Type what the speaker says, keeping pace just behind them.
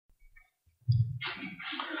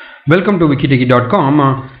Welcome to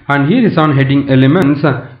wikitechie.com and here is on heading elements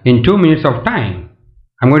in 2 minutes of time.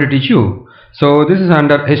 I'm going to teach you. So this is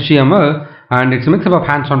under HTML and it's a mix of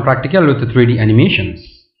hands-on practical with the 3D animations.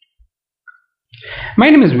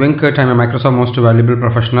 My name is Venkat. I'm a Microsoft Most Valuable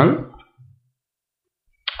Professional.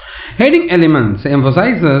 Heading elements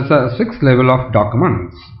emphasizes a 6th level of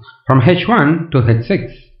documents from H1 to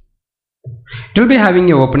H6. It will be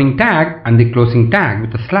having a opening tag and the closing tag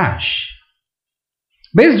with a slash.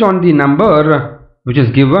 Based on the number which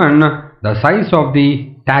is given, the size of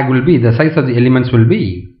the tag will be, the size of the elements will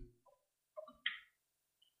be.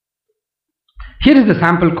 Here is the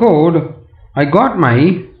sample code. I got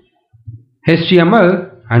my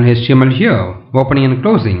HTML and HTML here, opening and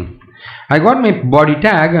closing. I got my body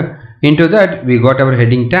tag. Into that we got our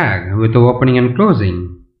heading tag with the opening and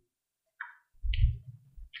closing.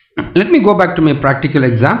 Let me go back to my practical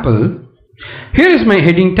example. Here is my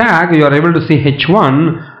heading tag. You are able to see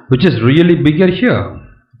H1, which is really bigger here.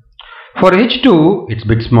 For H2 it's a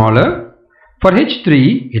bit smaller. For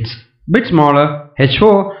H3 it's a bit smaller.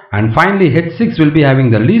 H4 and finally H6 will be having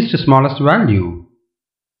the least smallest value.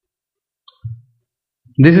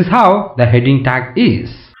 This is how the heading tag is.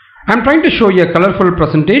 I am trying to show you a colorful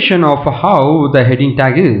presentation of how the heading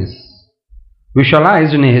tag is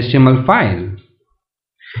visualized in a HTML file.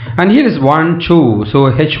 And here is 1, 2.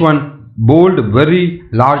 So H1 bold, very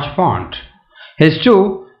large font.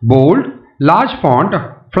 H2 bold, large font,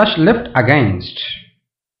 flush left against.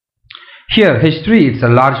 Here H3 it's a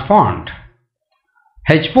large font.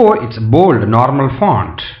 H4 it's bold, normal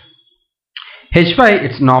font. H5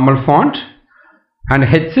 it's normal font. And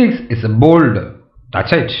H6 is a bold.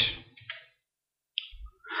 That's it.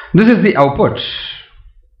 This is the output.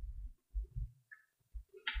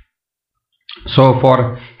 So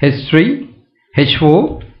for H3,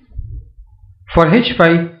 H4, for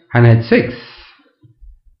H5 and H6,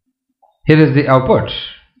 here is the output.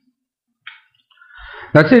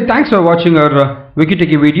 That's it. Thanks for watching our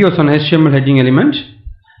Wikitechie videos on HTML heading element.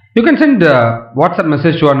 You can send a WhatsApp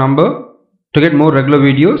message to our number to get more regular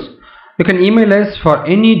videos. You can email us for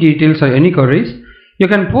any details or any queries. You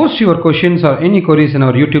can post your questions or any queries in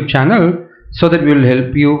our YouTube channel so that we will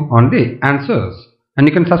help you on the answers. And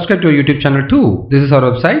you can subscribe to our YouTube channel too. This is our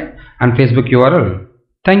website and Facebook URL.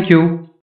 Thank you.